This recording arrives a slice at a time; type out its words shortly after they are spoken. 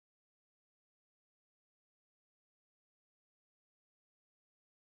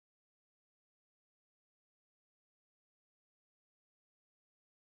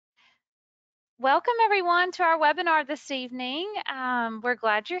Welcome everyone to our webinar this evening. We're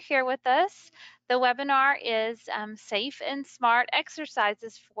glad you're here with us. The webinar is Safe and Smart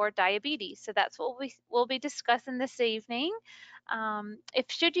Exercises for Diabetes. So that's what we'll be discussing this evening.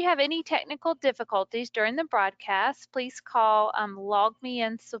 If should you have any technical difficulties during the broadcast, please call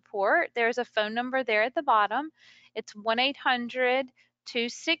LogMeIn support. There's a phone number there at the bottom. It's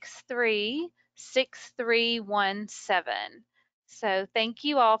 1-800-263-6317. So thank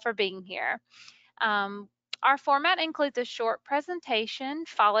you all for being here. Um, our format includes a short presentation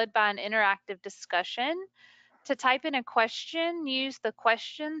followed by an interactive discussion. To type in a question, use the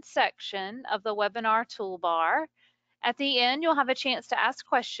question section of the webinar toolbar. At the end, you'll have a chance to ask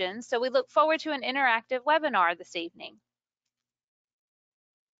questions, so we look forward to an interactive webinar this evening.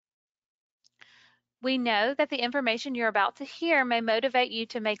 We know that the information you're about to hear may motivate you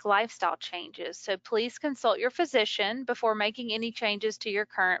to make lifestyle changes, so please consult your physician before making any changes to your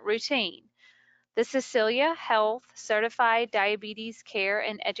current routine. The Cecilia Health Certified Diabetes Care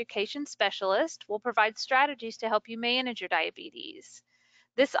and Education Specialist will provide strategies to help you manage your diabetes.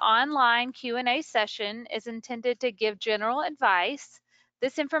 This online Q&A session is intended to give general advice.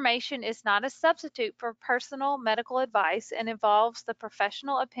 This information is not a substitute for personal medical advice and involves the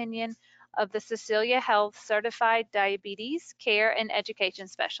professional opinion of the Cecilia Health Certified Diabetes Care and Education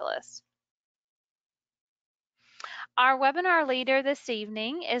Specialist. Our webinar leader this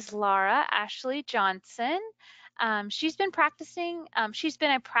evening is Laura Ashley Johnson. She's been a practicing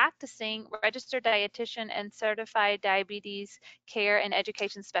registered dietitian and certified diabetes care and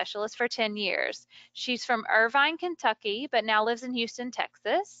education specialist for 10 years. She's from Irvine, Kentucky, but now lives in Houston,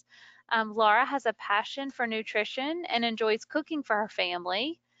 Texas. Laura has a passion for nutrition and enjoys cooking for her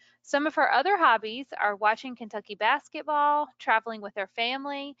family. Some of her other hobbies are watching Kentucky basketball, traveling with her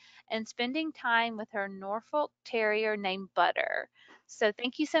family, and spending time with her Norfolk Terrier named Butter. So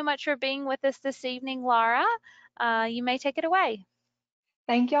thank you so much for being with us this evening, Laura. You may take it away.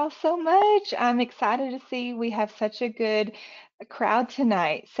 Thank y'all so much. I'm excited to see we have such a good crowd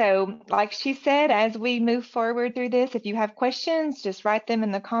tonight. So like she said, as we move forward through this, if you have questions, just write them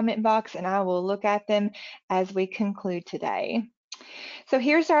in the comment box and I will look at them as we conclude today. So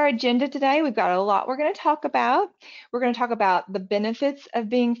here's our agenda today. We've got a lot we're going to talk about. We're going to talk about the benefits of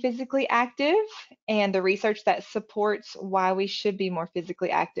being physically active and the research that supports why we should be more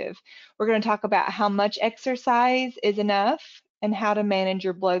physically active. We're going to talk about how much exercise is enough and how to manage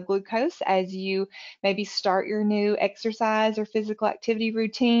your blood glucose as you maybe start your new exercise or physical activity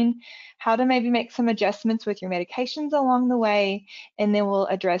routine, how to maybe make some adjustments with your medications along the way, and then we'll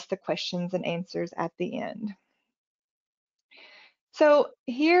address the questions and answers at the end. So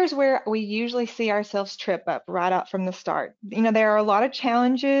here's where we usually see ourselves trip up right out from the start. You know, there are a lot of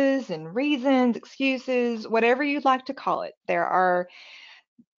challenges and reasons, excuses, whatever you'd like to call it. There are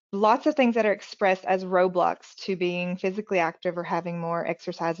lots of things that are expressed as roadblocks to being physically active or having more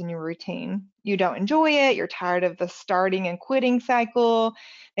exercise in your routine. You don't enjoy it, you're tired of the starting and quitting cycle,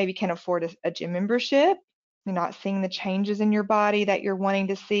 maybe can't afford a gym membership, you're not seeing the changes in your body that you're wanting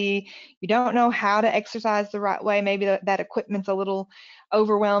to see, you don't know how to exercise the right way, maybe that equipment's a little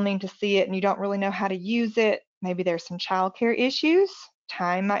overwhelming to see it and you don't really know how to use it, maybe there's some childcare issues,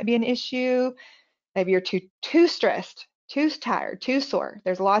 time might be an issue, maybe you're too stressed, too tired, too sore.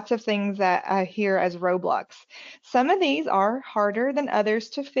 There's lots of things that I hear as roadblocks. Some of these are harder than others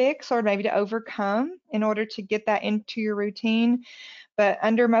to fix or maybe to overcome in order to get that into your routine. But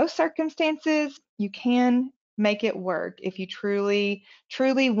under most circumstances, you can make it work if you truly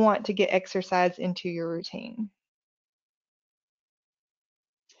want to get exercise into your routine.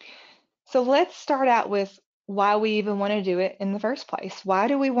 So let's start out with why we even want to do it in the first place. Why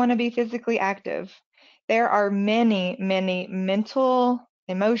do we want to be physically active? There are many, many mental,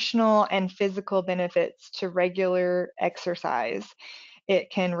 emotional, and physical benefits to regular exercise. It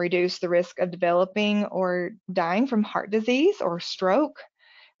can reduce the risk of developing or dying from heart disease or stroke,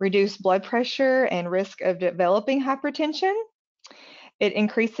 reduce blood pressure and risk of developing hypertension. It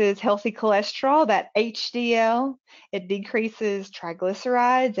increases healthy cholesterol, that HDL. It decreases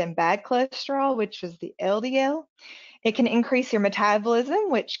triglycerides and bad cholesterol, which is the LDL. It can increase your metabolism,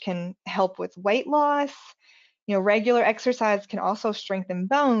 which can help with weight loss. You know, regular exercise can also strengthen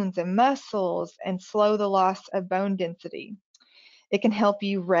bones and muscles and slow the loss of bone density. It can help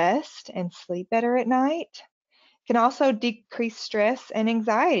you rest and sleep better at night. It can also decrease stress and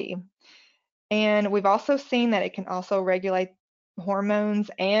anxiety. And we've also seen that it can also regulate hormones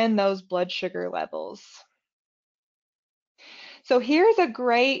and those blood sugar levels. So here's a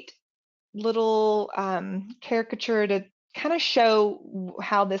great little caricature to kind of show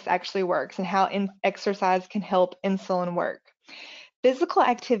how this actually works and how exercise can help insulin work. Physical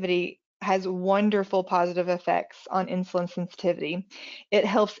activity has wonderful positive effects on insulin sensitivity. It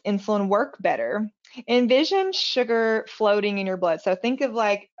helps insulin work better. Envision sugar floating in your blood. So think of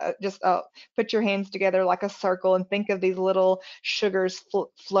like put your hands together like a circle and think of these little sugars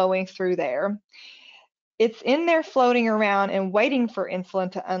flowing through there. It's in there floating around and waiting for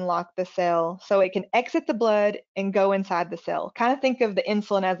insulin to unlock the cell so it can exit the blood and go inside the cell. Kind of think of the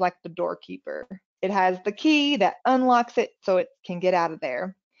insulin as like the doorkeeper. It has the key that unlocks it so it can get out of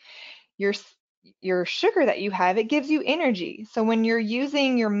there. Your your sugar that you have, it gives you energy. So when you're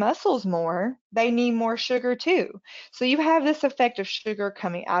using your muscles more, they need more sugar too. So you have this effect of sugar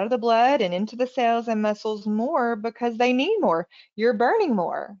coming out of the blood and into the cells and muscles more because they need more. You're burning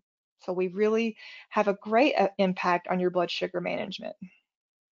more. So we really have a great impact on your blood sugar management.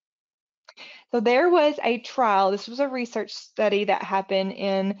 So there was a trial. This was a research study that happened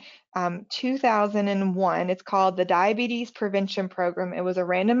in 2001. It's called the Diabetes Prevention Program. It was a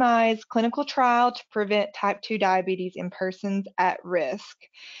randomized clinical trial to prevent type 2 diabetes in persons at risk.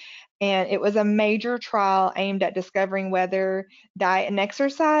 And it was a major trial aimed at discovering whether diet and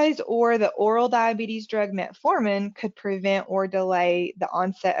exercise or the oral diabetes drug metformin could prevent or delay the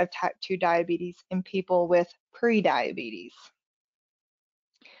onset of type 2 diabetes in people with prediabetes.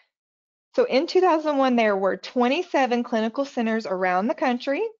 So in 2001, there were 27 clinical centers around the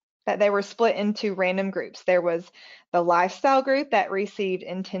country that they were split into random groups. There was the lifestyle group that received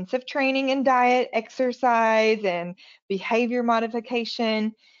intensive training in diet, exercise, and behavior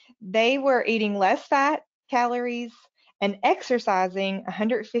modification. They were eating less fat, calories, and exercising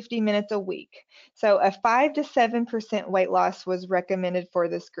 150 minutes a week. So a 5 to 7% weight loss was recommended for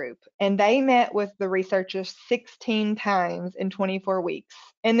this group. And they met with the researchers 16 times in 24 weeks,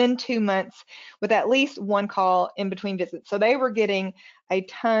 and then 2 months with at least one call in between visits. So they were getting a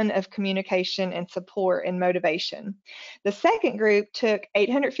ton of communication and support and motivation. The second group took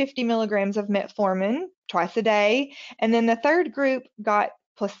 850 milligrams of metformin twice a day, and then the third group got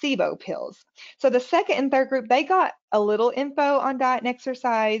placebo pills. So the second and third group, they got a little info on diet and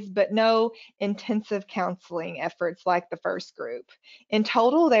exercise, but no intensive counseling efforts like the first group. In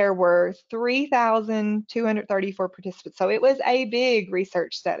total, there were 3,234 participants. So it was a big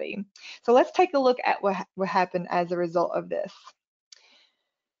research study. So let's take a look at what happened as a result of this.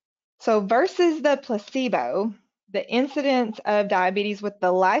 So versus the placebo, the incidence of diabetes with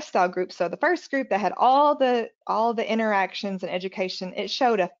the lifestyle group, so the first group that had all the interactions and education, it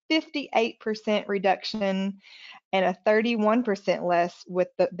showed a 58% reduction and a 31% less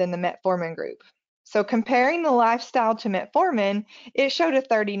than the metformin group. So comparing the lifestyle to metformin, it showed a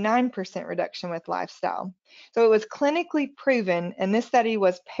 39% reduction with lifestyle. So it was clinically proven, and this study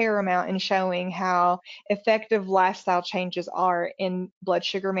was paramount in showing how effective lifestyle changes are in blood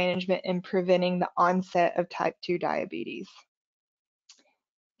sugar management and preventing the onset of type 2 diabetes.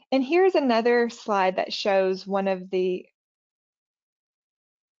 And here's another slide that shows one of the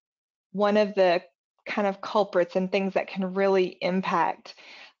kind of culprits and things that can really impact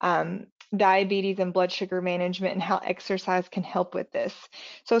diabetes and blood sugar management and how exercise can help with this.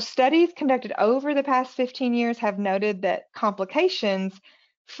 So studies conducted over the past 15 years have noted that complications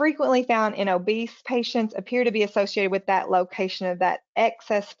frequently found in obese patients appear to be associated with that location of that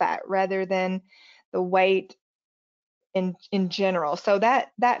excess fat rather than the weight in general. So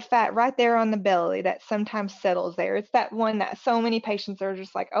that fat right there on the belly that sometimes settles there, it's that one that so many patients are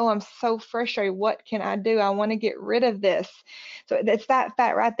just like, oh, I'm so frustrated, what can I do? I want to get rid of this. So it's that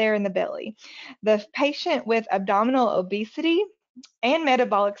fat right there in the belly. The patient with abdominal obesity and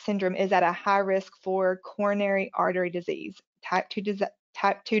metabolic syndrome is at a high risk for coronary artery disease, type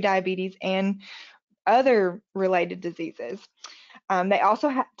 2 diabetes, and other related diseases. They also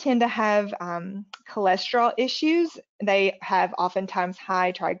tend to have cholesterol issues. They have oftentimes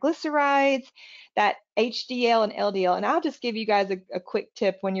high triglycerides, that HDL and LDL. And I'll just give you guys a quick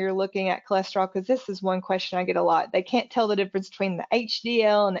tip when you're looking at cholesterol, because this is one question I get a lot. They can't tell the difference between the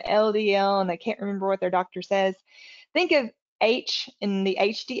HDL and the LDL, and they can't remember what their doctor says. Think of H in the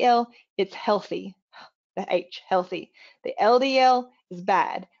HDL, it's healthy. The H, healthy. The LDL is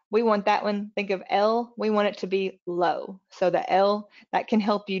bad. We want that one. Think of L, we want it to be low. So the L, that can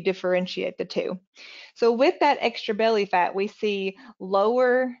help you differentiate the two. So with that extra belly fat, we see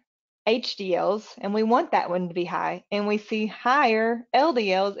lower HDLs, and we want that one to be high. And we see higher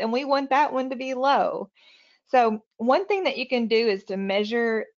LDLs, and we want that one to be low. So one thing that you can do is to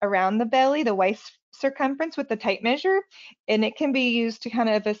measure around the belly, the waist circumference with the tape measure, and it can be used to kind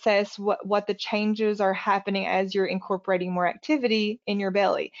of assess what the changes are happening as you're incorporating more activity in your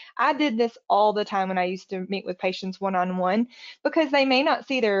belly. I did this all the time when I used to meet with patients one-on-one, because they may not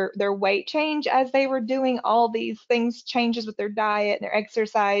see their weight change as they were doing all these things, changes with their diet and their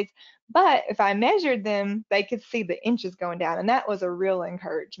exercise, But if I measured them, they could see the inches going down, and that was a real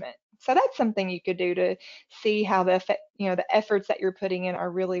encouragement. So that's something you could do to see how the effect, the efforts that you're putting in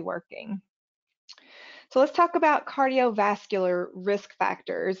are really working. So let's talk about cardiovascular risk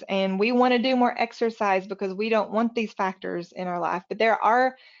factors. And we want to do more exercise because we don't want these factors in our life. But there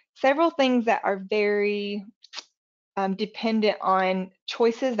are several things that are very dependent on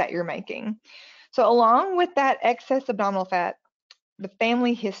choices that you're making. So along with that excess abdominal fat, the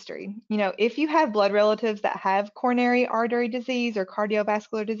family history. If you have blood relatives that have coronary artery disease or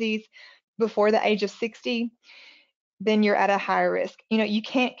cardiovascular disease before the age of 60, then you're at a higher risk. You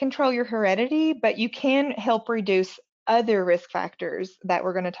can't control your heredity, but you can help reduce other risk factors that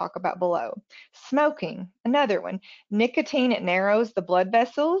we're going to talk about below. Smoking, another one. Nicotine, it narrows the blood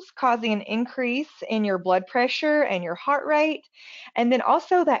vessels, causing an increase in your blood pressure and your heart rate. And then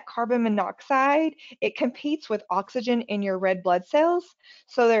also that carbon monoxide, it competes with oxygen in your red blood cells,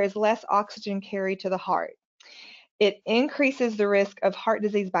 so there is less oxygen carried to the heart. It increases the risk of heart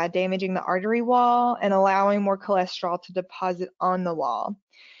disease by damaging the artery wall and allowing more cholesterol to deposit on the wall.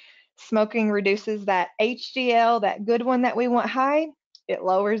 Smoking reduces that HDL, that good one that we want high. It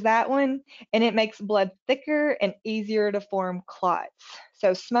lowers that one, and it makes blood thicker and easier to form clots.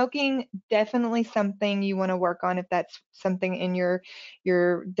 So smoking, definitely something you want to work on if that's something in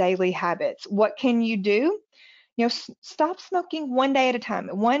your daily habits. What can you do? Stop smoking one day at a time.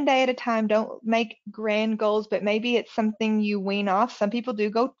 One day at a time. Don't make grand goals, but maybe it's something you wean off. Some people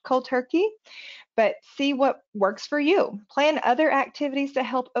do go cold turkey, but see what works for you. Plan other activities to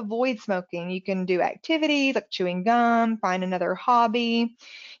help avoid smoking. You can do activities like chewing gum, find another hobby.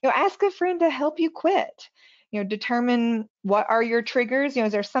 Ask a friend to help you quit. Determine what are your triggers.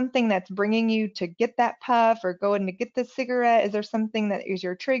 Is there something that's bringing you to get that puff or going to get the cigarette? Is there something that is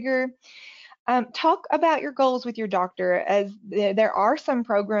your trigger? Talk about your goals with your doctor, as there are some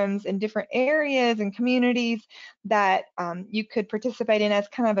programs in different areas and communities that you could participate in as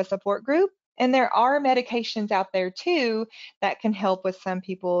kind of a support group. And there are medications out there too that can help with some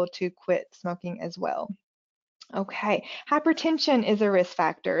people to quit smoking as well. Okay, hypertension is a risk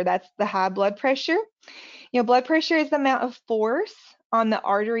factor. That's the high blood pressure. Blood pressure is the amount of force on the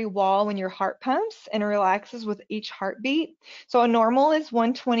artery wall when your heart pumps and relaxes with each heartbeat. So a normal is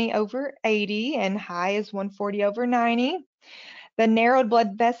 120/80 and high is 140/90. The narrowed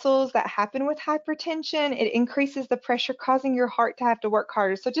blood vessels that happen with hypertension, it increases the pressure, causing your heart to have to work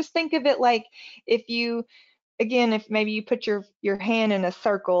harder. So just think of it like if you, again, if maybe you put your hand in a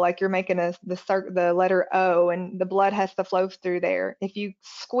circle, like you're making the letter O, and the blood has to flow through there. If you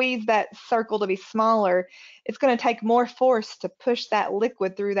squeeze that circle to be smaller, it's going to take more force to push that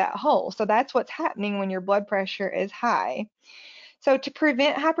liquid through that hole. So that's what's happening when your blood pressure is high. So to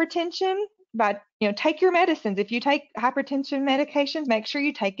prevent hypertension, take your medicines. If you take hypertension medications, make sure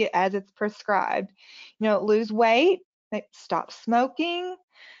you take it as it's prescribed. Lose weight, stop smoking,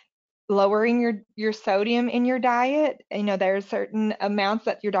 lowering your sodium in your diet. There are certain amounts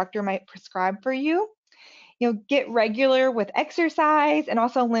that your doctor might prescribe for you. Get regular with exercise, and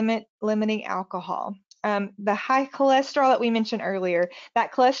also limiting alcohol. The high cholesterol that we mentioned earlier,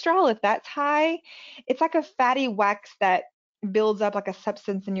 that cholesterol, if that's high, it's like a fatty wax that builds up like a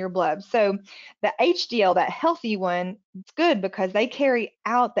substance in your blood. So the HDL, that healthy one, it's good because they carry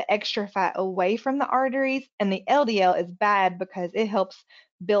out the extra fat away from the arteries, and the LDL is bad because it helps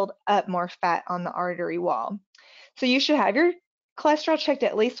build up more fat on the artery wall. So you should have your cholesterol checked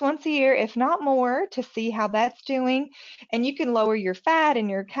at least once a year, if not more, to see how that's doing. And you can lower your fat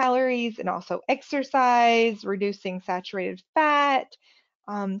and your calories, and also exercise, reducing saturated fat,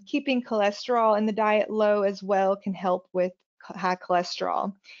 keeping cholesterol in the diet low as well can help with high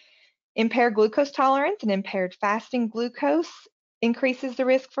cholesterol. Impaired glucose tolerance and impaired fasting glucose increases the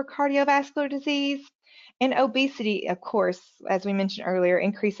risk for cardiovascular disease. And obesity, of course, as we mentioned earlier,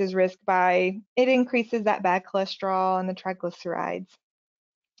 increases risk it increases that bad cholesterol and the triglycerides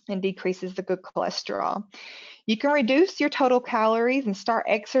and decreases the good cholesterol. You can reduce your total calories and start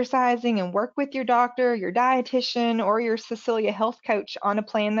exercising and work with your doctor, your dietitian, or your Cecilia health coach on a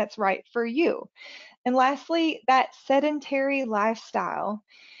plan that's right for you. And lastly, that sedentary lifestyle,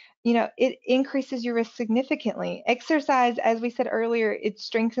 it increases your risk significantly. Exercise, as we said earlier, it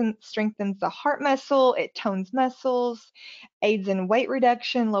strengthens the heart muscle, it tones muscles, aids in weight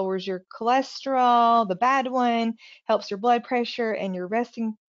reduction, lowers your cholesterol, the bad one, helps your blood pressure and your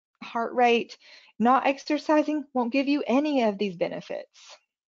resting heart rate. Not exercising won't give you any of these benefits.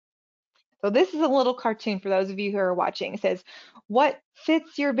 So this is a little cartoon for those of you who are watching. It says, what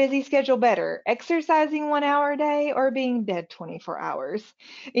fits your busy schedule better, exercising 1 hour a day or being dead 24 hours?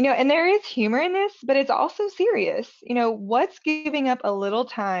 And there is humor in this, but it's also serious. What's giving up a little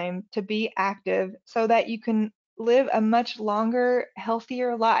time to be active so that you can live a much longer,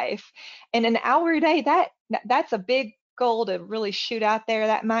 healthier life? And an hour a day, that's a big goal to really shoot out there.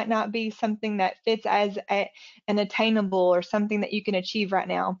 That might not be something that fits as an attainable or something that you can achieve right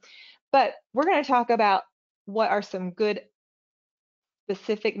now. But we're going to talk about what are some good,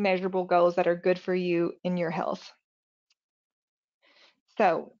 specific, measurable goals that are good for you in your health.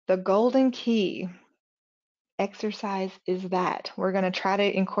 So the golden key, exercise, is that. We're going to try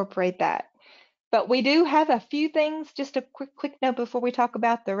to incorporate that. But we do have a few things, just a quick note before we talk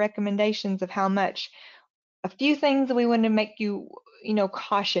about the recommendations of how much. A few things that we want to make you,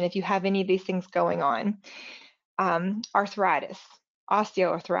 caution if you have any of these things going on. Arthritis,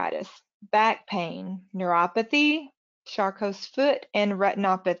 osteoarthritis, back pain, neuropathy, Charcot's foot, and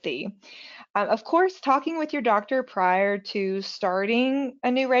retinopathy. Of course, talking with your doctor prior to starting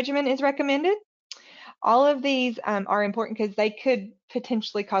a new regimen is recommended. All of these are important because they could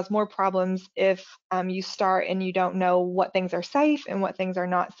potentially cause more problems if you start and you don't know what things are safe and what things are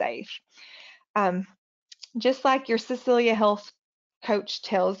not safe. Just like your Cecilia Health coach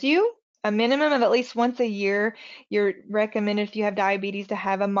tells you, a minimum of at least once a year, you're recommended if you have diabetes to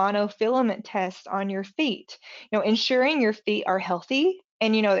have a monofilament test on your feet. Ensuring your feet are healthy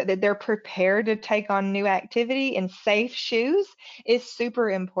and that they're prepared to take on new activity in safe shoes is super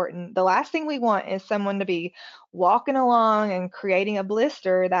important. The last thing we want is someone to be walking along and creating a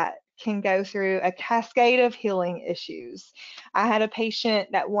blister that can go through a cascade of healing issues. I had a patient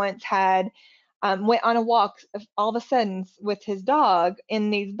that once went on a walk all of a sudden with his dog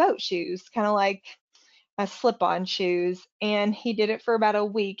in these boat shoes, kind of like slip-on shoes, and he did it for about a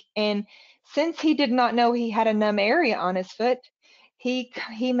week. And since he did not know he had a numb area on his foot, he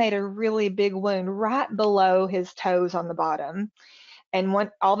made a really big wound right below his toes on the bottom. And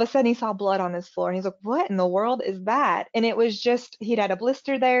all of a sudden he saw blood on his floor, and he's like, what in the world is that? And it was just, he'd had a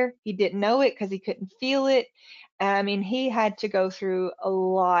blister there. He didn't know it because he couldn't feel it. I mean, he had to go through a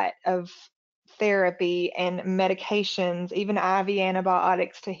lot of therapy and medications, even IV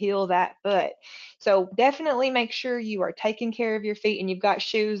antibiotics, to heal that foot. So definitely make sure you are taking care of your feet and you've got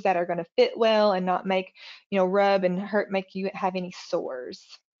shoes that are going to fit well and not make, rub and hurt, make you have any sores.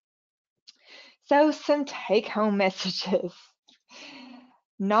 So some take-home messages.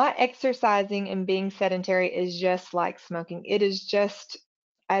 Not exercising and being sedentary is just like smoking. It is just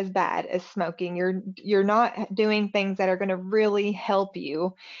as bad as smoking. You're not doing things that are going to really help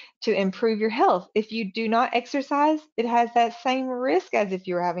you to improve your health. If you do not exercise, it has that same risk as if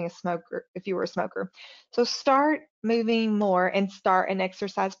you were a smoker. So start moving more and start an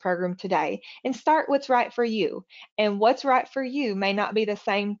exercise program today, and start what's right for you. And what's right for you may not be the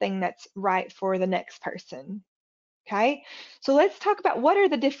same thing that's right for the next person. Okay, so let's talk about what are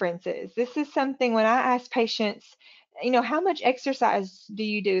the differences. This is something when I ask patients, how much exercise do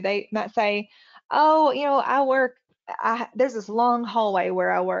you do? They might say, oh, I work, there's this long hallway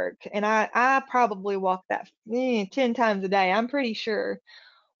where I work, and I probably walk that 10 times a day, I'm pretty sure.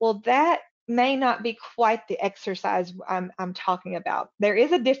 Well, that may not be quite the exercise I'm talking about. There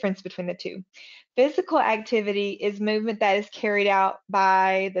is a difference between the two. Physical activity is movement that is carried out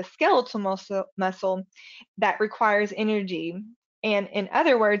by the skeletal muscle that requires energy. And in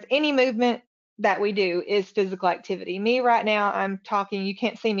other words, any movement that we do is physical activity. Me right now, I'm talking, you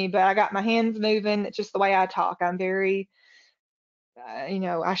can't see me, but I got my hands moving. It's just the way I talk. I'm very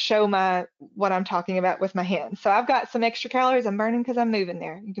I show what I'm talking about with my hands. So I've got some extra calories I'm burning because I'm moving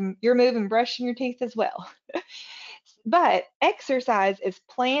there. You're moving, brushing your teeth as well. But exercise is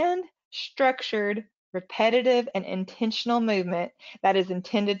planned, structured, repetitive, and intentional movement that is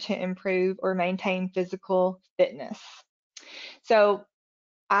intended to improve or maintain physical fitness. So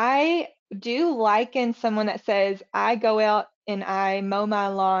I do liken someone that says, I go out and I mow my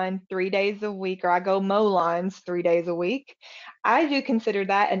lawn 3 days a week, or I go mow lawns 3 days a week. I do consider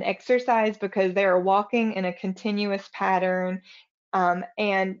that an exercise because they are walking in a continuous pattern,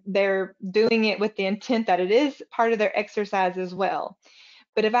 and they're doing it with the intent that it is part of their exercise as well.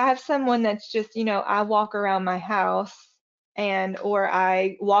 But if I have someone that's just, I walk around my house or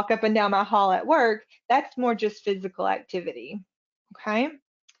I walk up and down my hall at work, that's more just physical activity. Okay.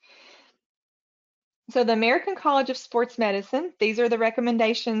 So the American College of Sports Medicine, these are the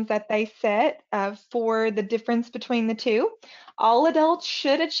recommendations that they set for the difference between the two. All adults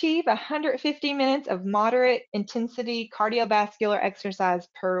should achieve 150 minutes of moderate intensity cardiovascular exercise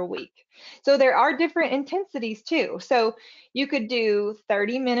per week. So there are different intensities too. So you could do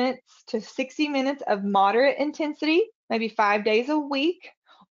 30 minutes to 60 minutes of moderate intensity, maybe 5 days a week,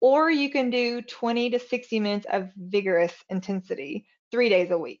 or you can do 20 to 60 minutes of vigorous intensity, 3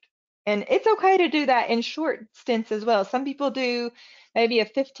 days a week. And it's okay to do that in short stints as well. Some people do maybe a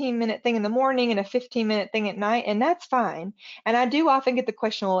 15-minute thing in the morning and a 15-minute thing at night, and that's fine. And I do often get the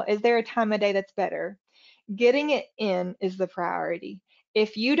question, well, is there a time of day that's better? Getting it in is the priority.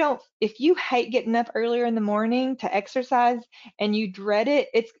 If you hate getting up earlier in the morning to exercise and you dread it,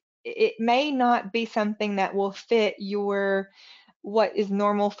 it may not be something that will fit your what is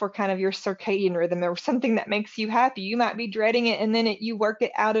normal for kind of your circadian rhythm or something that makes you happy. You might be dreading it and then you work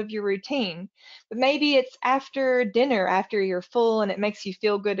it out of your routine. But maybe it's after dinner, after you're full and it makes you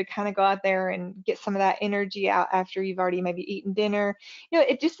feel good to kind of go out there and get some of that energy out after you've already maybe eaten dinner.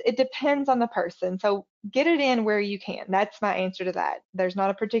 It depends on the person. So get it in where you can. That's my answer to that. There's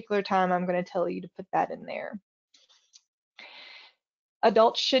not a particular time I'm going to tell you to put that in there.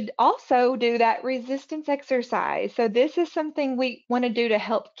 Adults should also do that resistance exercise. So this is something we want to do to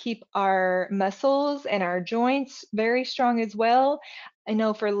help keep our muscles and our joints very strong as well. I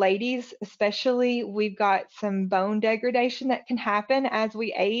know for ladies especially, we've got some bone degradation that can happen as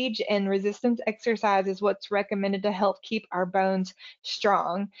we age, and resistance exercise is what's recommended to help keep our bones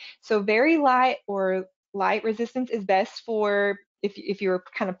strong. So very light or light resistance is best for if you were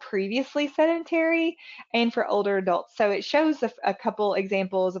kind of previously sedentary and for older adults. So it shows a couple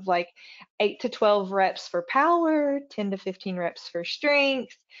examples of like 8 to 12 reps for power, 10 to 15 reps for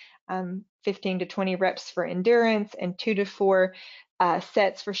strength, 15 to 20 reps for endurance, and 2 to 4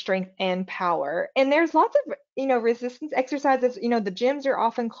 sets for strength and power. And there's lots of, resistance exercises. The gyms are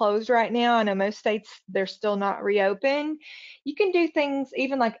often closed right now. I know most states, they're still not reopened. You can do things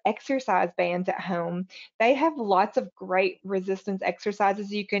even like exercise bands at home. They have lots of great resistance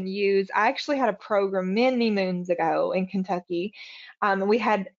exercises you can use. I actually had a program many moons ago in Kentucky. We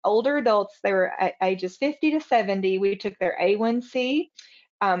had older adults, they were at ages 50 to 70. We took their A1C.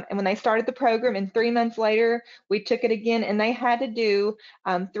 And when they started the program, and 3 months later, we took it again, and they had to do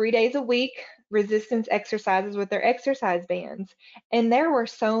 3 days a week resistance exercises with their exercise bands. And there were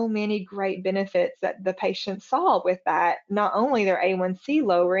so many great benefits that the patients saw with that, not only their A1C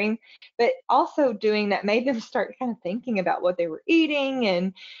lowering, but also doing that made them start kind of thinking about what they were eating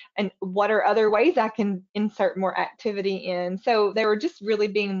and what are other ways I can insert more activity in. So they were just really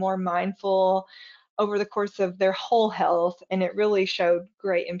being more mindful over the course of their whole health, and it really showed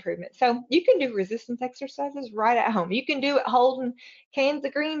great improvement. So you can do resistance exercises right at home. You can do it holding cans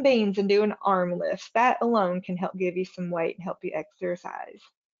of green beans and do an arm lift. That alone can help give you some weight and help you exercise.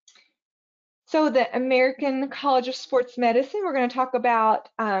 So the American College of Sports Medicine, we're going to talk about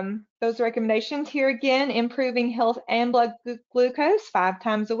those recommendations here again: improving health and blood glucose 5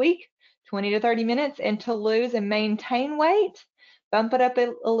 times a week, 20 to 30 minutes, and to lose and maintain weight, bump it up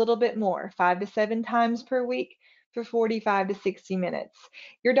a little bit more, 5 to 7 times per week for 45 to 60 minutes.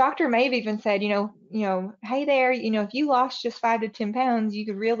 Your doctor may have even said, hey there, if you lost just 5 to 10 pounds, you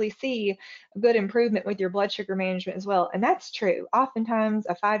could really see a good improvement with your blood sugar management as well. And that's true. Oftentimes,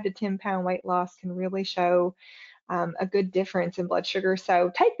 a 5 to 10 pound weight loss can really show a good difference in blood sugar.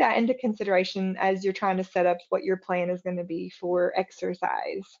 So take that into consideration as you're trying to set up what your plan is going to be for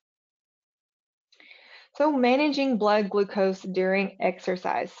exercise. So managing blood glucose during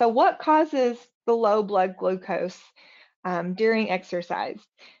exercise. So what causes the low blood glucose during exercise?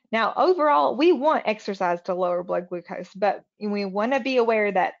 Now, overall, we want exercise to lower blood glucose, but we want to be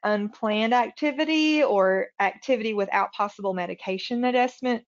aware that unplanned activity or activity without possible medication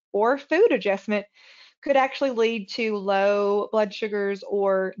adjustment or food adjustment could actually lead to low blood sugars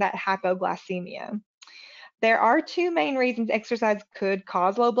or that hypoglycemia. There are two main reasons exercise could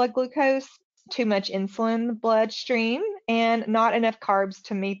cause low blood glucose: too much insulin in the bloodstream and not enough carbs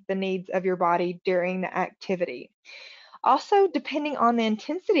to meet the needs of your body during the activity. Also, depending on the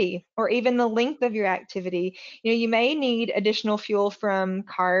intensity or even the length of your activity, you may need additional fuel from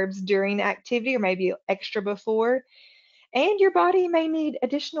carbs during the activity or maybe extra before. And your body may need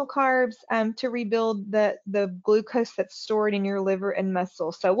additional carbs to rebuild the glucose that's stored in your liver and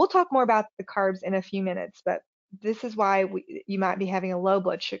muscle. So we'll talk more about the carbs in a few minutes, but this is why you might be having a low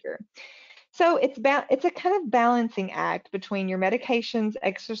blood sugar. So it's a kind of balancing act between your medications,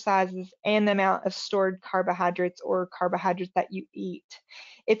 exercises, and the amount of stored carbohydrates or carbohydrates that you eat.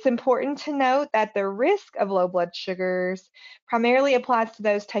 It's important to note that the risk of low blood sugars primarily applies to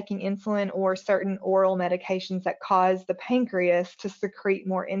those taking insulin or certain oral medications that cause the pancreas to secrete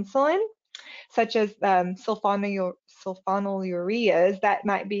more insulin, such as sulfonylureas that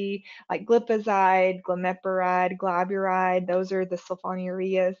might be like glipizide, glimepiride, glyburide. Those are the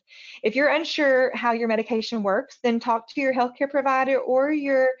sulfonylureas. If you're unsure how your medication works, then talk to your healthcare provider or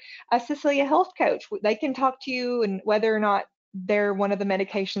your Cecilia health coach. They can talk to you and whether or not they're one of the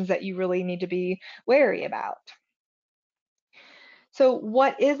medications that you really need to be wary about. So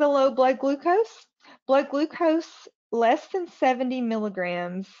what is a low blood glucose? Blood glucose less than 70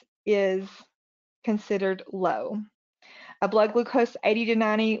 milligrams is considered low. A blood glucose 80 to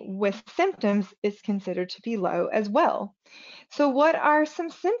 90 with symptoms is considered to be low as well. So what are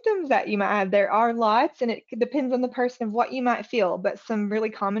some symptoms that you might have? There are lots, and it depends on the person of what you might feel, but some really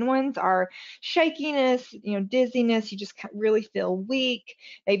common ones are shakiness, dizziness, you just really feel weak,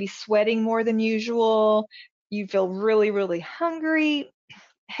 maybe sweating more than usual, you feel really, really hungry,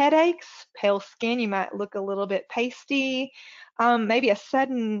 headaches, pale skin, you might look a little bit pasty, maybe a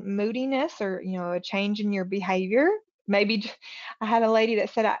sudden moodiness or a change in your behavior. Maybe I had a lady that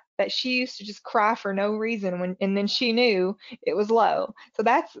said that she used to just cry for no reason and then she knew it was low. So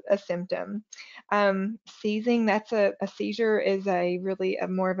that's a symptom. Seizing, that's a seizure is a really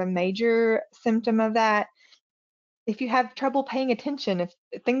more of a major symptom of that. If you have trouble paying attention, if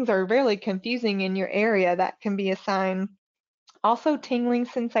things are really confusing in your area, that can be a sign. Also, tingling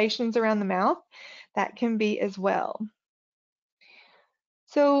sensations around the mouth, that can be as well.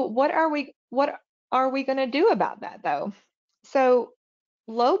 So what are we going to do about that though? So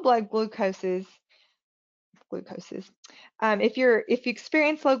low blood glucoses. If you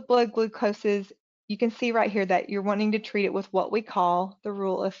experience low blood glucoses, you can see right here that you're wanting to treat it with what we call the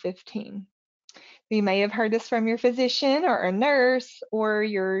rule of 15. You may have heard this from your physician or a nurse or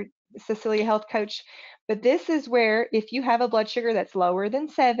your Cecilia health coach, but this is where if you have a blood sugar that's lower than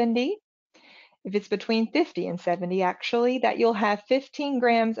 70, if it's between 50 and 70 actually, that you'll have 15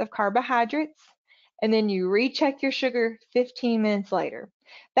 grams of carbohydrates, and then you recheck your sugar 15 minutes later.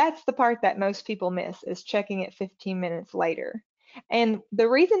 That's the part that most people miss, is checking it 15 minutes later. And the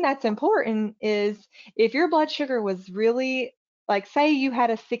reason that's important is if your blood sugar was really, like say you had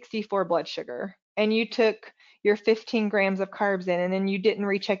a 64 blood sugar and you took your 15 grams of carbs in and then you didn't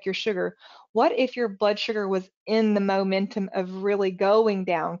recheck your sugar, what if your blood sugar was in the momentum of really going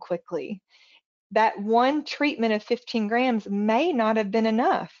down quickly? That one treatment of 15 grams may not have been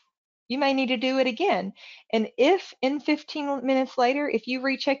enough. You may need to do it again. And if in 15 minutes later, if you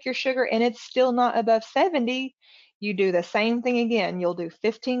recheck your sugar and it's still not above 70, you do the same thing again. You'll do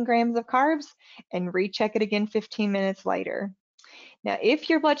 15 grams of carbs and recheck it again 15 minutes later. Now, if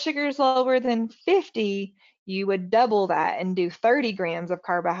your blood sugar is lower than 50, you would double that and do 30 grams of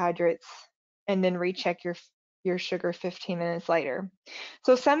carbohydrates and then recheck your sugar 15 minutes later.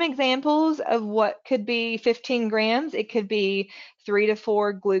 So some examples of what could be 15 grams, it could be 3 to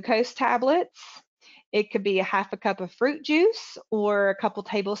 4 glucose tablets. It could be a half a cup of fruit juice or a couple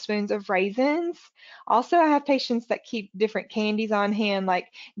tablespoons of raisins. Also, I have patients that keep different candies on hand, like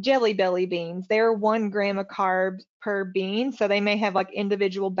Jelly Belly beans. They're 1 gram of carbs per bean, so they may have like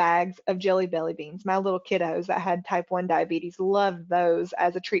individual bags of Jelly Belly beans. My little kiddos that had type 1 diabetes loved those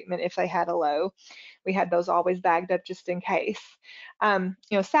as a treatment if they had a low. We had those always bagged up just in case.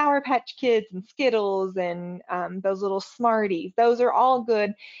 Sour Patch Kids and Skittles and those little Smarties, those are all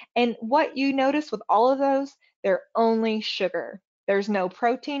good. And what you notice with all of those, they're only sugar. There's no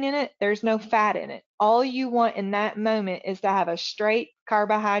protein in it, there's no fat in it. All you want in that moment is to have a straight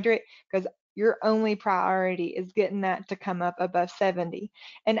carbohydrate because your only priority is getting that to come up above 70.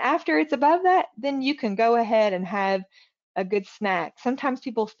 And after it's above that, then you can go ahead and have a good snack. Sometimes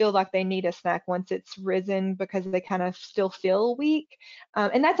people feel like they need a snack once it's risen because they kind of still feel weak.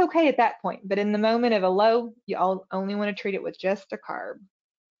 And that's okay at that point. But in the moment of a low, you only want to treat it with just a carb.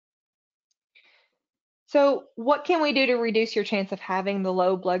 So what can we do to reduce your chance of having the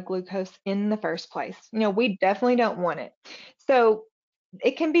low blood glucose in the first place? We definitely don't want it. So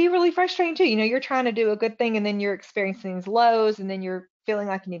it can be really frustrating too. You're trying to do a good thing and then you're experiencing these lows and then you're feeling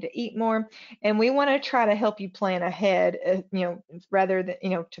like you need to eat more. And we want to try to help you plan ahead, rather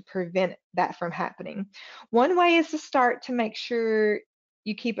than, to prevent that from happening. One way is to start to make sure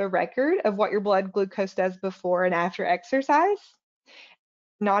you keep a record of what your blood glucose does before and after exercise.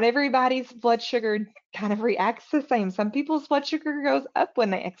 Not everybody's blood sugar kind of reacts the same. Some people's blood sugar goes up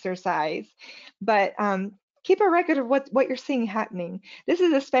when they exercise, but keep a record of what you're seeing happening. This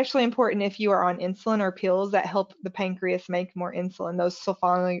is especially important if you are on insulin or pills that help the pancreas make more insulin, those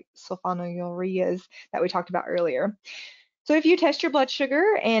sulfonylureas that we talked about earlier. So if you test your blood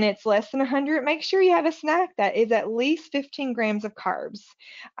sugar and it's less than 100, make sure you have a snack that is at least 15 grams of carbs.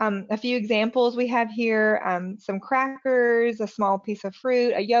 A few examples we have here, some crackers, a small piece of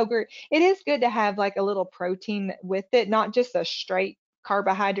fruit, a yogurt. It is good to have like a little protein with it, not just a straight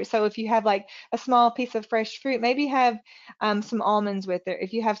carbohydrate. So if you have like a small piece of fresh fruit, maybe have some almonds with it.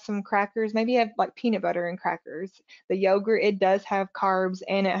 If you have some crackers, maybe have like peanut butter and crackers. The yogurt, it does have carbs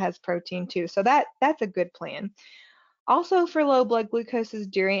and it has protein too. So that's a good plan. Also, for low blood glucoses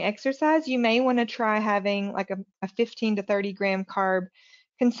during exercise, you may want to try having like a 15 to 30 gram carb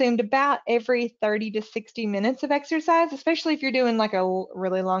consumed about every 30 to 60 minutes of exercise, especially if you're doing like a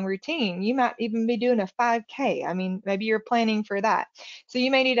really long routine. You might even be doing a 5K. I mean, maybe you're planning for that. So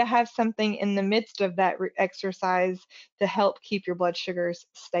you may need to have something in the midst of that exercise to help keep your blood sugars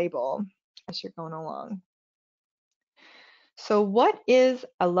stable as you're going along. So what is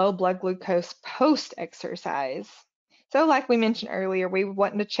a low blood glucose post-exercise? So like we mentioned earlier, we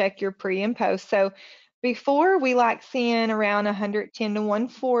want to check your pre and post. So before, we like seeing around 110 to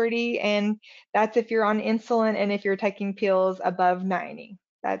 140, and that's if you're on insulin and if you're taking pills above 90.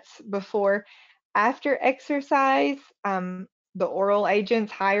 That's before. After exercise, the oral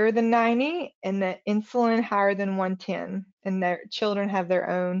agents higher than 90 and the insulin higher than 110. And their children have their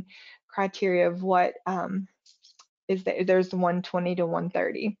own criteria of what is that there's 120 to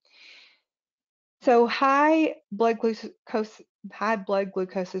 130. So high blood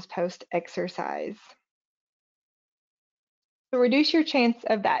glucose is post exercise. So reduce your chance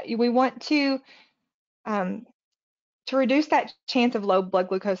of that. We want to reduce that chance of low blood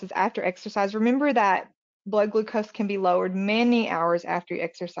glucoses after exercise. Remember that blood glucose can be lowered many hours after you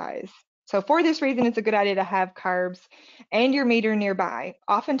exercise. So for this reason, it's a good idea to have carbs and your meter nearby.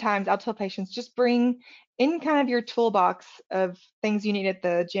 Oftentimes, I'll tell patients just bring in kind of your toolbox of things you need at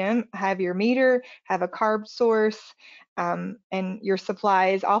the gym. Have your meter, have a carb source, and your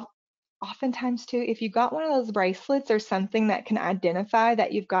supplies. Oftentimes too, if you got one of those bracelets or something that can identify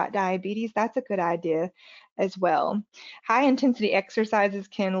that you've got diabetes, that's a good idea as well. High intensity exercises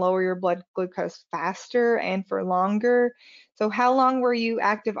can lower your blood glucose faster and for longer. So how long were you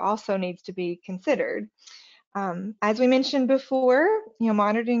active also needs to be considered. As we mentioned before,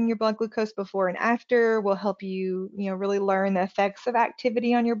 monitoring your blood glucose before and after will help you, really learn the effects of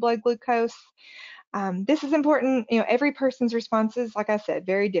activity on your blood glucose. This is important. Every person's responses, like I said,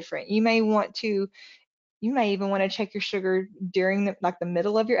 very different. You may even want to check your sugar during the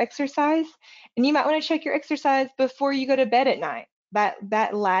middle of your exercise, and you might want to check your exercise before you go to bed at night.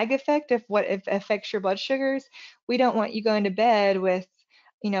 That lag effect of what it affects your blood sugars, we don't want you going to bed with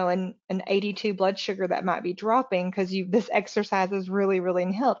an 82 blood sugar that might be dropping because this exercise has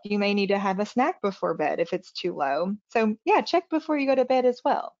really helped. You may need to have a snack before bed if it's too low. So yeah, check before you go to bed as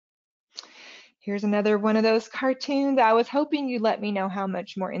well. Here's another one of those cartoons. I was hoping you'd let me know how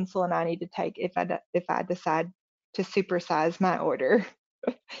much more insulin I need to take if I decide to supersize my order.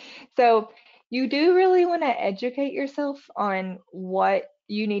 So you do really want to educate yourself on what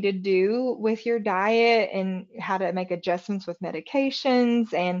you need to do with your diet and how to make adjustments with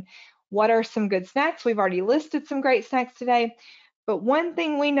medications and what are some good snacks. We've already listed some great snacks today, but one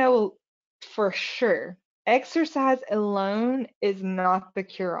thing we know for sure, exercise alone is not the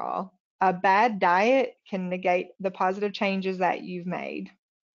cure-all. A bad diet can negate the positive changes that you've made.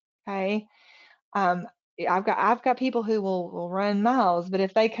 Okay. Um, I've got people who will run miles, but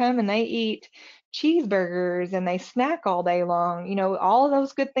if they come and they eat cheeseburgers and they snack all day long, all of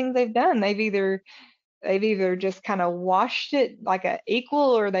those good things they've done, they've either just kind of washed it like a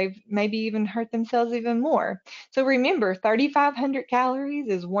equal, or they've maybe even hurt themselves even more. So remember, 3,500 calories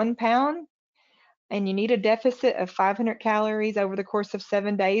is 1 pound, and you need a deficit of 500 calories over the course of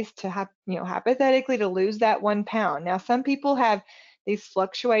 7 days to hypothetically to lose that 1 pound. Now, some people have these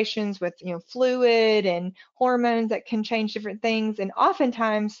fluctuations with fluid and hormones that can change different things, and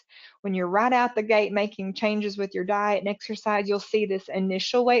oftentimes when you're right out the gate making changes with your diet and exercise, you'll see this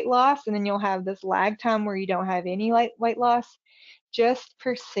initial weight loss, and then you'll have this lag time where you don't have any weight loss. Just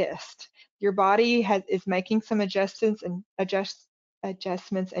persist. Your body is making some adjustments and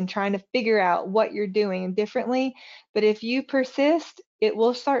trying to figure out what you're doing differently. But if you persist, it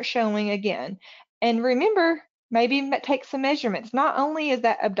will start showing again. And remember, maybe take some measurements. Not only is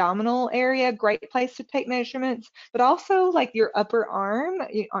that abdominal area a great place to take measurements, but also like your upper arm,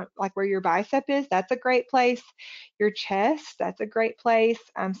 like where your bicep is, that's a great place. Your chest, that's a great place.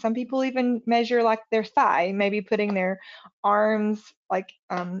 Some people even measure like their thigh, maybe putting their arms like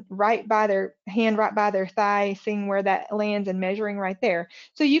right by their hand, right by their thigh, seeing where that lands and measuring right there.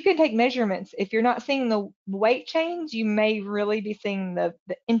 So you can take measurements. If you're not seeing the weight change, you may really be seeing the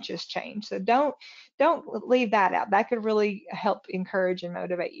inches change. So don't leave that out. That could really help encourage and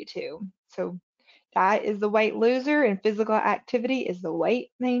motivate you too. So diet is the weight loser and physical activity is the weight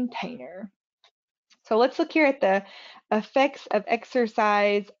maintainer. So let's look here at the effects of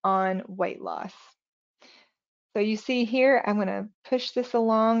exercise on weight loss. So you see here, I'm going to push this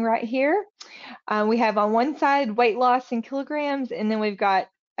along right here. We have on one side weight loss in kilograms, and then we've got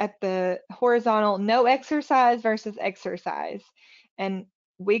at the horizontal no exercise versus exercise and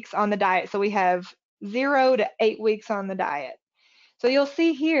weeks on the diet. So we have 0 to 8 weeks on the diet. So you'll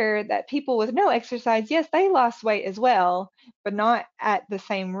see here that people with no exercise, yes, they lost weight as well, but not at the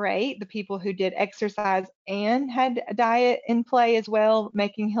same rate. The people who did exercise and had a diet in play as well,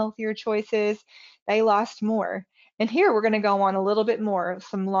 making healthier choices, they lost more. And here we're going to go on a little bit more,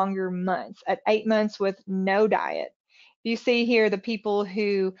 some longer months, at 8 months with no diet. You see here the people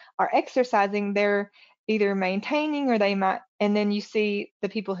who are exercising, they're either maintaining or they might, and then you see the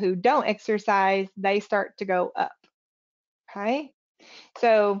people who don't exercise, they start to go up. Okay.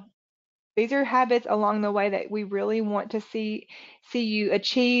 So these are habits along the way that we really want to see you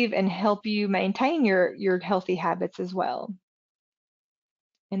achieve and help you maintain your healthy habits as well.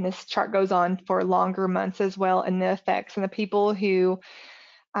 And this chart goes on for longer months as well, and the effects. And the people who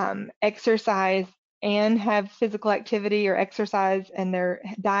exercise and have physical activity or exercise and their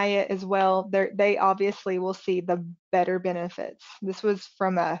diet as well, they obviously will see the better benefits. This was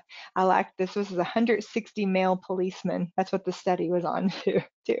from this was a 160 male policemen. That's what the study was on too.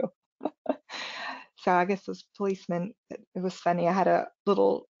 So I guess those policemen, it was funny. I had a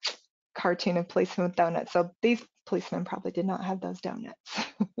little cartoon of policemen with donuts. So these policemen probably did not have those donuts.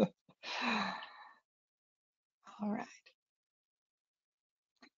 All right.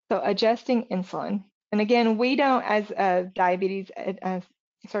 So adjusting insulin. And again, we don't, as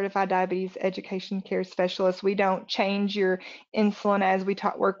certified diabetes education care specialists, we don't change your insulin as we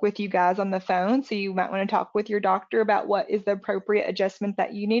work with you guys on the phone. So you might want to talk with your doctor about what is the appropriate adjustment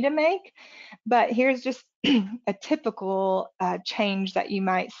that you need to make. But here's just a typical change that you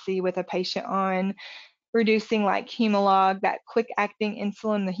might see with a patient on reducing like Humalog, that quick acting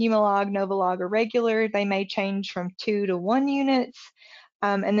insulin, the Humalog, Novolog, or regular. They may change from 2 to 1 units.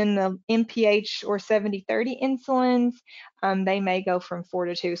 And then the MPH or 70/30 insulins, they may go from 4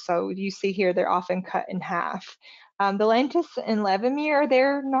 to 2. So you see here, they're often cut in half. The Lantus and Levemir,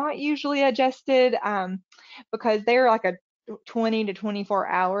 they're not usually adjusted because they're like a 20 to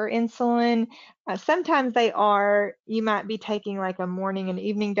 24-hour insulin. Sometimes they are, you might be taking like a morning and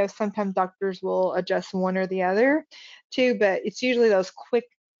evening dose. Sometimes doctors will adjust one or the other too, but it's usually those quick,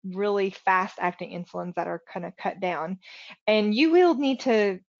 really fast acting insulins that are kind of cut down. And you will need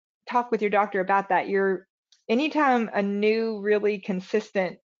to talk with your doctor about that. Anytime a new really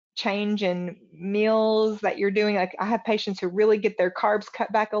consistent change in meals that you're doing, like I have patients who really get their carbs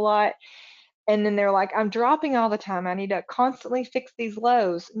cut back a lot, and then they're like, I'm dropping all the time, I need to constantly fix these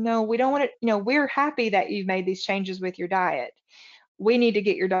lows. No, we don't want to, we're happy that you've made these changes with your diet. We need to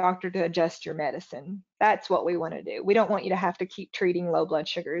get your doctor to adjust your medicine. That's what we want to do. We don't want you to have to keep treating low blood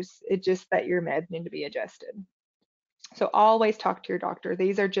sugars. It's just that your meds need to be adjusted. So always talk to your doctor.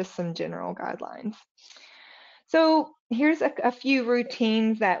 These are just some general guidelines. So here's a few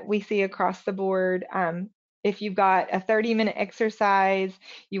routines that we see across the board. If you've got a 30-minute exercise,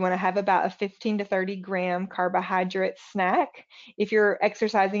 you want to have about a 15 to 30 gram carbohydrate snack. If you're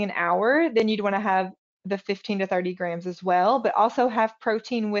exercising an hour, then you'd want to have the 15 to 30 grams as well, but also have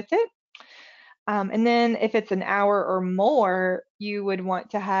protein with it. And then if it's an hour or more, you would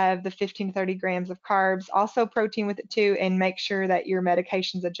want to have the 15 to 30 grams of carbs, also protein with it too, and make sure that your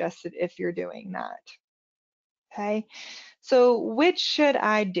medication's adjusted if you're doing that. Okay, so which should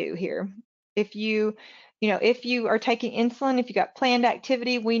I do here? If you are taking insulin, if you got planned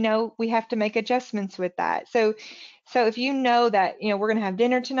activity, we know we have to make adjustments with that. So if you know that, we're going to have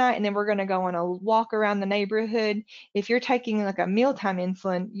dinner tonight and then we're going to go on a walk around the neighborhood, if you're taking like a mealtime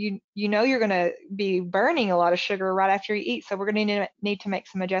insulin, you know you're going to be burning a lot of sugar right after you eat. So we're going to need to make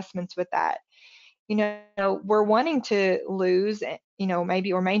some adjustments with that. We're wanting to lose,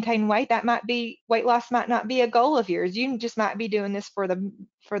 maybe or maintain weight. Weight loss might not be a goal of yours. You just might be doing this for the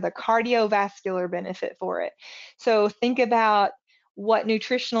cardiovascular benefit for it. So think about what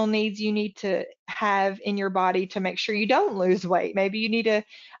nutritional needs you need to have in your body to make sure you don't lose weight. Maybe you need to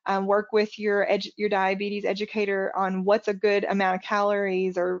work with your diabetes educator on what's a good amount of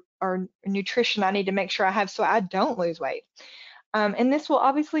calories or nutrition I need to make sure I have so I don't lose weight. And this will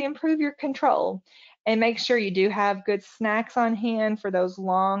obviously improve your control. And make sure you do have good snacks on hand for those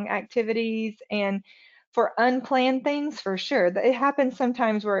long activities and for unplanned things for sure. It happens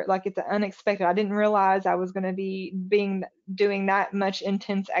sometimes where like it's unexpected. I didn't realize I was going to be doing that much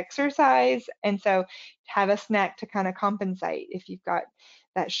intense exercise, and so have a snack to kind of compensate if you've got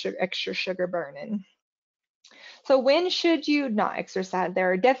that extra sugar burning. So when should you not exercise?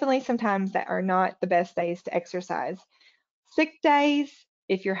 There are definitely some times that are not the best days to exercise. Sick days,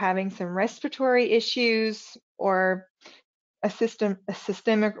 if you're having some respiratory issues or a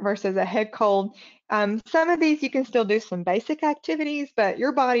systemic versus a head cold. Some of these you can still do some basic activities, but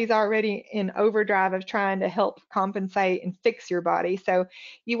your body's already in overdrive of trying to help compensate and fix your body. So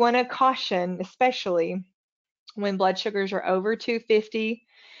you want to caution, especially when blood sugars are over 250.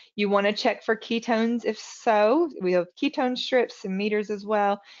 You want to check for ketones. If so, we have ketone strips and meters as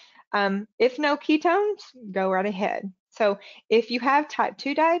well. If no ketones, go right ahead. So if you have type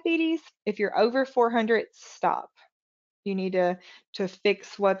 2 diabetes, if you're over 400, stop. You need to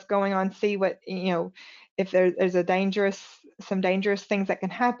fix what's going on, see what, if there's some dangerous things that can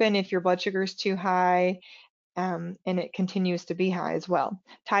happen if your blood sugar is too high, and it continues to be high as well.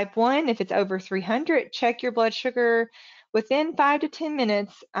 Type 1, if it's over 300, check your blood sugar within 5 to 10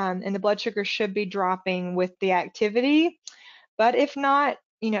 minutes, and the blood sugar should be dropping with the activity. But if not,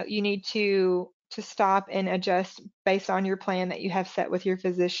 you need to stop and adjust based on your plan that you have set with your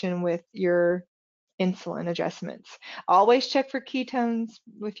physician with your insulin adjustments. Always check for ketones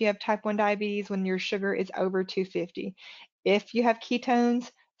if you have type 1 diabetes when your sugar is over 250. If you have ketones,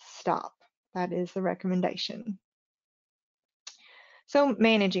 stop. That is the recommendation. So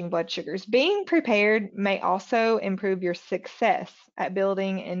managing blood sugars. Being prepared may also improve your success at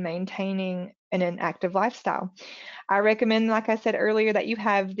building and maintaining an active lifestyle. I recommend, like I said earlier, that you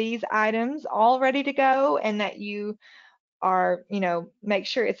have these items all ready to go and that you are, make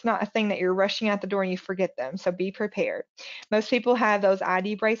sure it's not a thing that you're rushing out the door and you forget them. So be prepared. Most people have those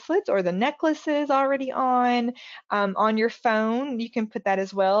ID bracelets or the necklaces already on your phone. You can put that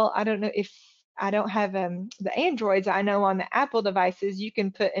as well. I don't know if I don't have the Androids. I know on the Apple devices, you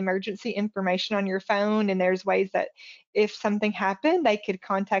can put emergency information on your phone, and there's ways that if something happened, they could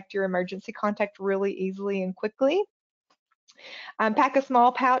contact your emergency contact really easily and quickly. Pack a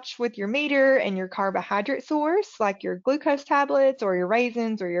small pouch with your meter and your carbohydrate source, like your glucose tablets or your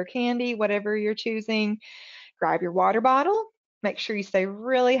raisins or your candy, whatever you're choosing. Grab your water bottle. Make sure you stay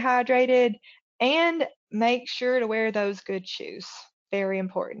really hydrated and make sure to wear those good shoes. Very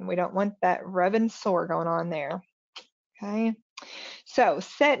important. We don't want that rubbing sore going on there. Okay. So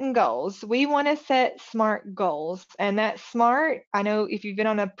setting goals. We want to set SMART goals. And that SMART, I know if you've been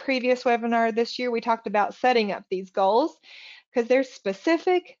on a previous webinar this year, we talked about setting up these goals because they're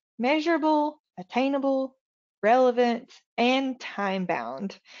specific, measurable, attainable, relevant, and time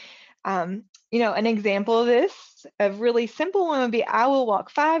bound. An example of this, a really simple one would be I will walk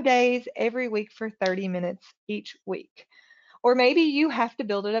 5 days every week for 30 minutes each week. Or maybe you have to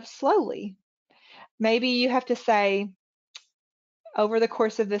build it up slowly. Maybe you have to say, over the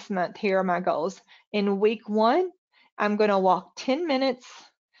course of this month, here are my goals. In week 1, I'm going to walk 10 minutes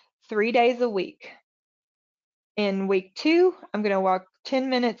 3 days a week. In week 2, I'm going to walk 10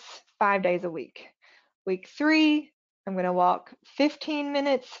 minutes 5 days a week. Week 3, I'm going to walk 15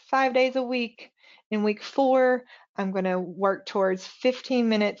 minutes 5 days a week. In week 4, I'm going to work towards 15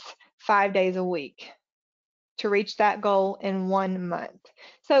 minutes 5 days a week to reach that goal in 1 month.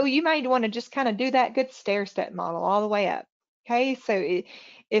 So you might want to just kind of do that good stair step model all the way up. Okay, so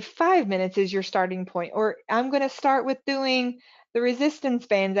if 5 minutes is your starting point, or I'm going to start with doing the resistance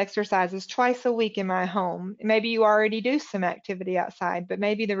bands exercises twice a week in my home. Maybe you already do some activity outside, but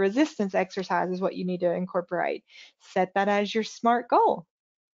maybe the resistance exercise is what you need to incorporate. Set that as your SMART goal.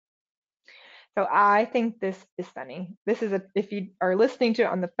 So I think this is funny. This is if you are listening to it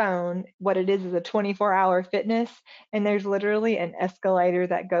on the phone, what it is a 24-hour fitness, and there's literally an escalator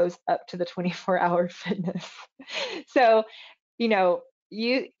that goes up to the 24-hour fitness. So,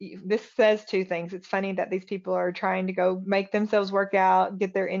 this says two things. It's funny that these people are trying to go make themselves work out,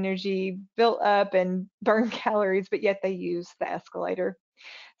 get their energy built up and burn calories, but yet they use the escalator.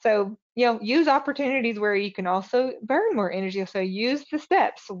 So, use opportunities where you can also burn more energy. So use the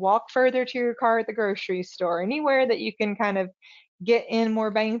steps, walk further to your car at the grocery store, anywhere that you can kind of get in more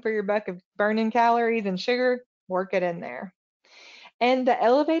bang for your buck of burning calories and sugar, work it in there. And the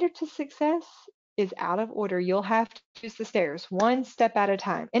elevator to success is out of order. You'll have to use the stairs one step at a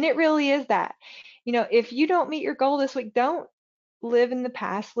time. And it really is that. If you don't meet your goal this week, don't live in the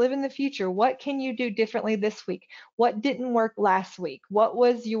past, live in the future. What can you do differently this week? What didn't work last week? What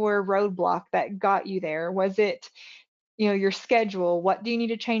was your roadblock that got you there? Was it, your schedule. What do you need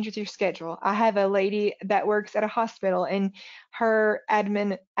to change with your schedule? I have a lady that works at a hospital, and her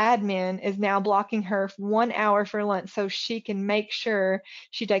admin is now blocking her 1 hour for lunch so she can make sure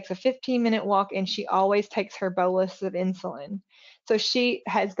she takes a 15-minute walk, and she always takes her bolus of insulin. So she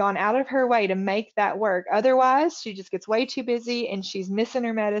has gone out of her way to make that work. Otherwise, she just gets way too busy and she's missing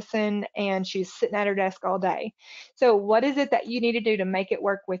her medicine and she's sitting at her desk all day. So what is it that you need to do to make it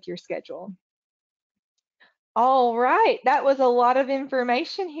work with your schedule? All right, that was a lot of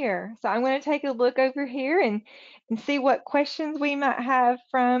information here. So I'm going to take a look over here and see what questions we might have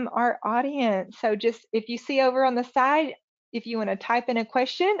from our audience. So just if you see over on the side, if you want to type in a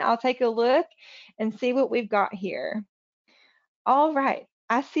question, I'll take a look and see what we've got here. All right,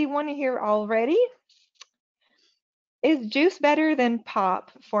 I see one here already. Is juice better than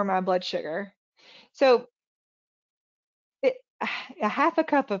pop for my blood sugar? So it, a half a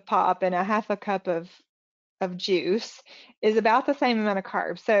cup of pop and a half a cup of juice is about the same amount of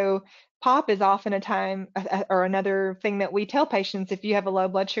carbs. So pop is often a time or another thing that we tell patients, if you have a low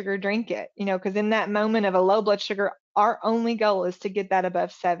blood sugar, drink it, because in that moment of a low blood sugar, our only goal is to get that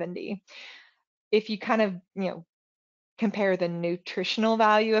above 70. If you kind of, compare the nutritional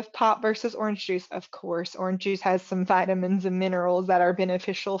value of pop versus orange juice, of course, orange juice has some vitamins and minerals that are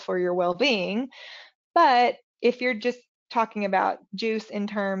beneficial for your well-being. But if you're just talking about juice in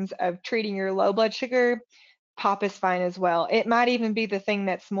terms of treating your low blood sugar, pop is fine as well. It might even be the thing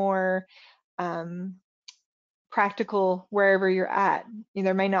that's more practical wherever you're at.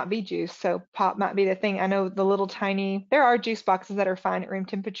 There may not be juice, so pop might be the thing. I know the little tiny, there are juice boxes that are fine at room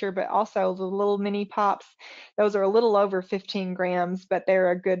temperature, but also the little mini pops, those are a little over 15 grams, but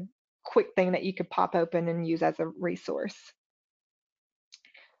they're a good quick thing that you could pop open and use as a resource.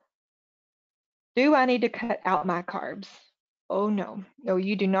 Do I need to cut out my carbs? Oh no,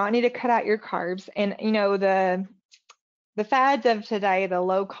 you do not need to cut out your carbs. And the fads of today, the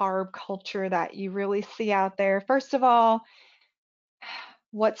low carb culture that you really see out there, first of all,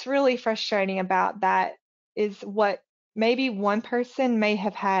 what's really frustrating about that is what maybe one person may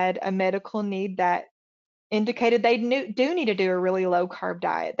have had a medical need that indicated they do need to do a really low carb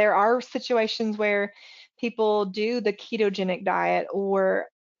diet. There are situations where people do the ketogenic diet or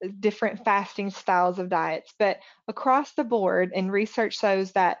different fasting styles of diets, but across the board, and research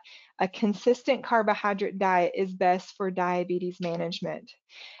shows that a consistent carbohydrate diet is best for diabetes management,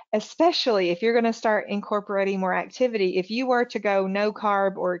 especially if you're going to start incorporating more activity. If you were to go no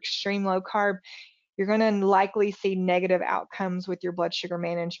carb or extreme low carb, you're going to likely see negative outcomes with your blood sugar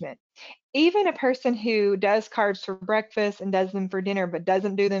management. Even a person who does carbs for breakfast and does them for dinner but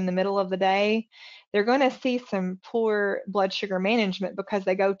doesn't do them in the middle of the day, they're going to see some poor blood sugar management because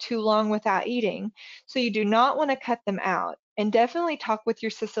they go too long without eating. So you do not want to cut them out. And definitely talk with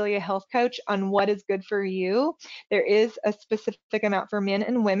your Cecilia health coach on what is good for you. There is a specific amount for men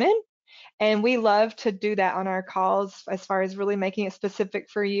and women, and we love to do that on our calls as far as really making it specific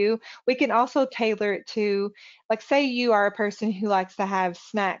for you. We can also tailor it to, like, say you are a person who likes to have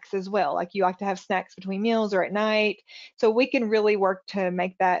snacks as well, like you like to have snacks between meals or at night. So we can really work to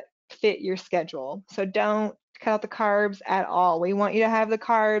make that fit your schedule. So don't cut out the carbs at all. We want you to have the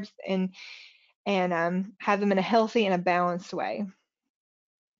carbs and have them in a healthy and a balanced way.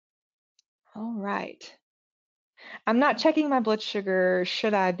 All right. I'm not checking my blood sugar.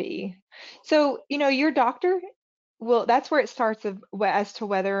 Should I be? So, your doctor will, that's where it starts as to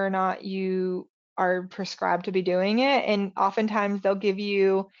whether or not you are prescribed to be doing it. And oftentimes they'll give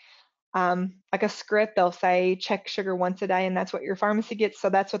you like a script. They'll say check sugar once a day, and that's what your pharmacy gets.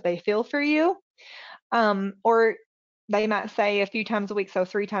 So that's what they fill for you. Or they might say a few times a week, so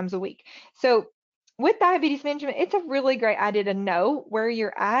 3 times a week. So with diabetes management, it's a really great idea to know where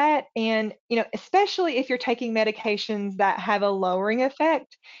you're at. And, especially if you're taking medications that have a lowering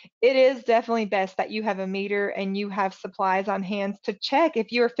effect, it is definitely best that you have a meter and you have supplies on hand to check.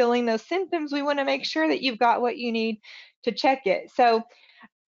 If you're feeling those symptoms, we want to make sure that you've got what you need to check it. So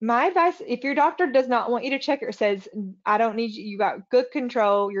my advice, if your doctor does not want you to check it or says, I don't need you, you got good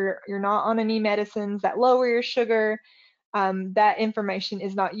control, you're not on any medicines that lower your sugar, that information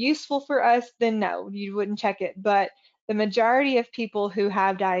is not useful for us, then no, you wouldn't check it. But the majority of people who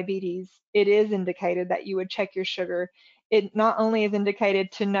have diabetes, it is indicated that you would check your sugar. It not only is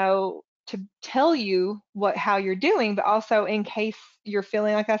indicated to know, to tell you how you're doing, but also in case you're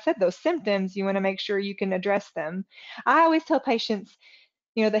feeling, like I said, those symptoms, you want to make sure you can address them. I always tell patients,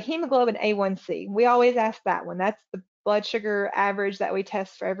 the hemoglobin A1C, we always ask that one. That's the blood sugar average that we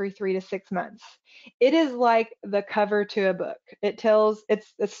test for every 3 to 6 months. It is like the cover to a book. It tells,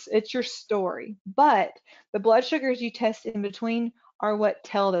 it's your story. But the blood sugars you test in between are what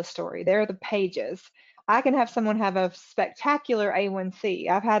tell the story. They're the pages. I can have someone have a spectacular A1C.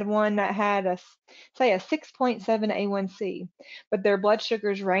 I've had one that had say a 6.7 A1C, but their blood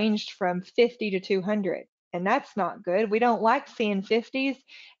sugars ranged from 50 to 200. And that's not good. We don't like seeing 50s,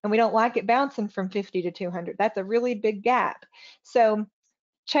 and we don't like it bouncing from 50 to 200. That's a really big gap. So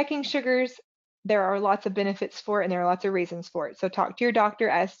checking sugars, there are lots of benefits for it, and there are lots of reasons for it. So talk to your doctor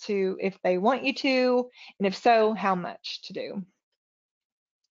as to if they want you to, and if so, how much to do.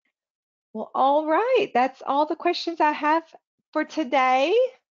 Well, all right. That's all the questions I have for today.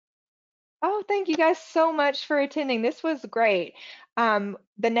 Oh, thank you guys so much for attending. This was great.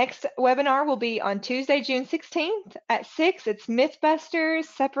 The next webinar will be on Tuesday, June 16th at 6. It's Mythbusters,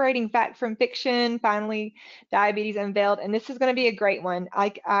 Separating Fact from Fiction, Finally Diabetes Unveiled. And this is going to be a great one.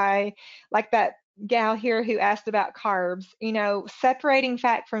 I like that gal here who asked about carbs. You know, separating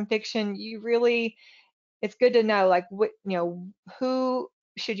fact from fiction, it's good to know, like, what, who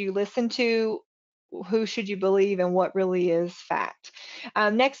should you listen to, who should you believe, and what really is fact.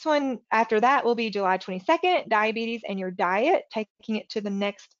 Next one after that will be July 22nd, diabetes and your diet, taking it to the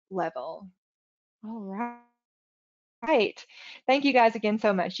next level. All right. Thank you guys again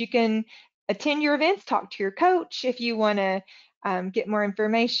so much. You can attend your events, talk to your coach if you want to get more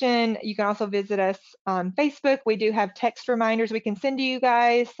information. You can also visit us on Facebook. We do have text reminders we can send to you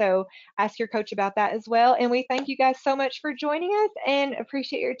guys, so ask your coach about that as well. And we thank you guys so much for joining us and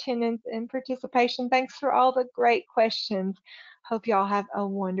appreciate your attendance and participation. Thanks for all the great questions. Hope y'all have a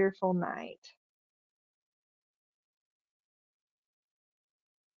wonderful night.